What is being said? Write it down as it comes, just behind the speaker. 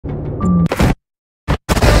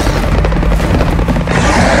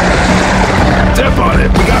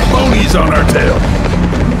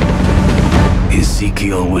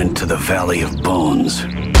the Valley of Bones.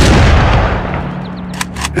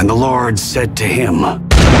 And the Lord said to him,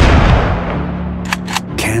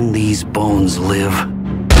 "Can these bones live?"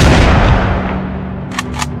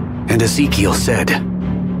 And Ezekiel said,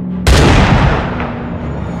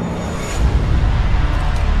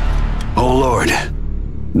 "O Lord,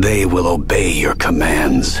 they will obey your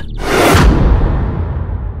commands."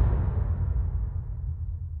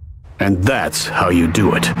 And that's how you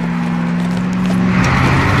do it.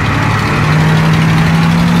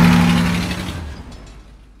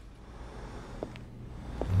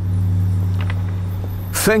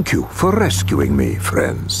 Thank you for rescuing me,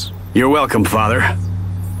 friends. You're welcome, Father.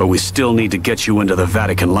 But we still need to get you into the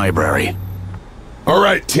Vatican Library. All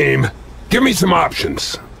right, team. Give me some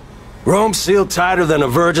options. Rome's sealed tighter than a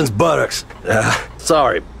virgin's buttocks.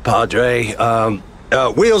 Sorry, Padre.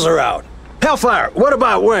 Wheels are out. Hellfire, what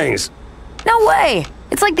about wings? No way!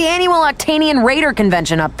 It's like the annual Octanian Raider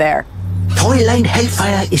convention up there. Toyline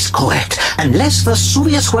Hellfire is correct. Unless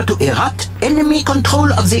Vesuvius were to erupt, enemy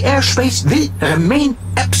control of the airspace will remain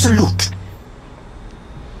absolute.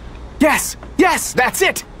 Yes, that's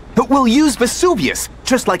it! But we'll use Vesuvius,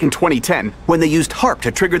 just like in 2010, when they used HARP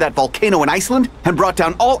to trigger that volcano in Iceland and brought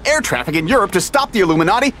down all air traffic in Europe to stop the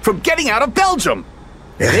Illuminati from getting out of Belgium!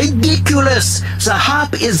 Ridiculous! The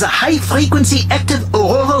HARP is a high-frequency active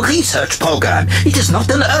auroral research program. It is not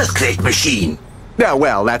an earthquake machine. Yeah,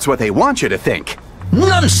 well, that's what they want you to think.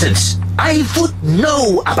 Nonsense! I would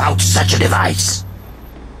know about such a device.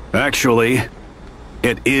 Actually,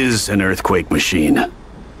 it is an earthquake machine.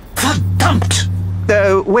 Verdammt!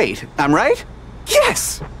 Wait, I'm right?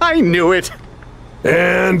 Yes! I knew it!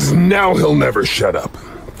 And now he'll never shut up.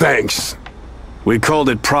 Thanks. We called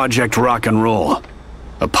it Project Rock and Roll.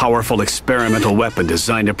 A powerful experimental weapon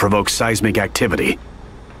designed to provoke seismic activity.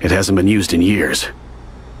 It hasn't been used in years.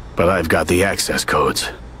 But I've got the access codes.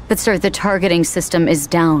 But sir, the targeting system is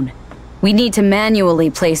down. We need to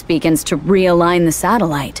manually place beacons to realign the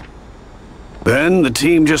satellite. Then the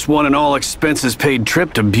team just won an all-expenses-paid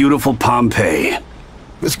trip to beautiful Pompeii.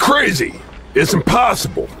 It's crazy. It's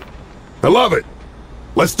impossible. I love it.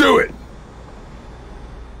 Let's do it.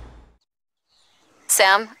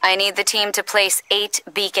 Sam, I need the team to place 8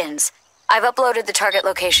 beacons. I've uploaded the target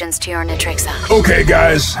locations to your Nitrixa. Okay,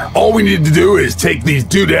 guys. All we need to do is take these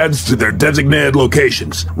doodads to their designated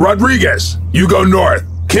locations. Rodriguez, you go north.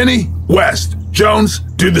 Kenny, west. Jones,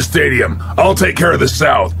 do the stadium. I'll take care of the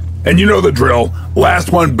south. And you know the drill.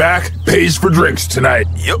 Last one back pays for drinks tonight.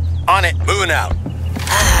 Yep, on it. Moving out.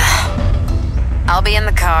 I'll be in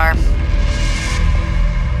the car.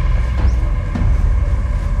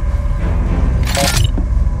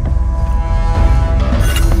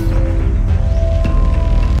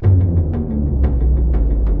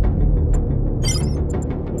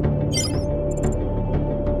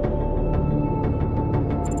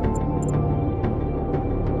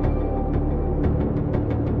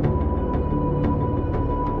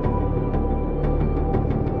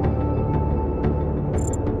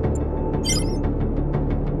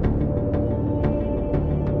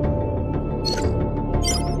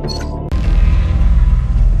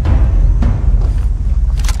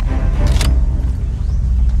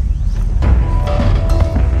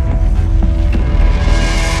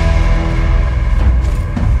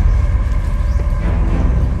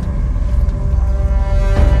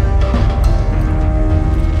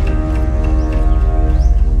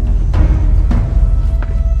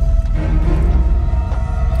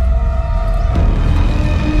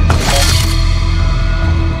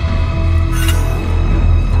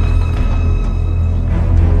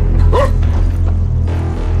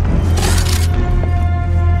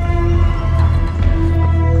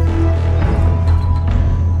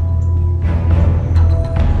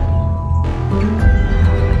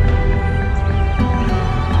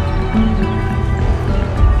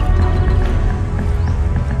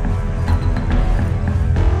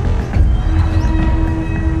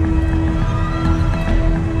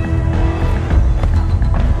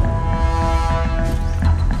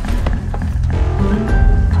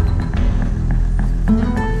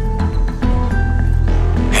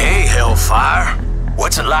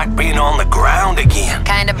 What's it like being on the ground again?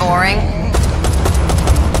 Kinda boring.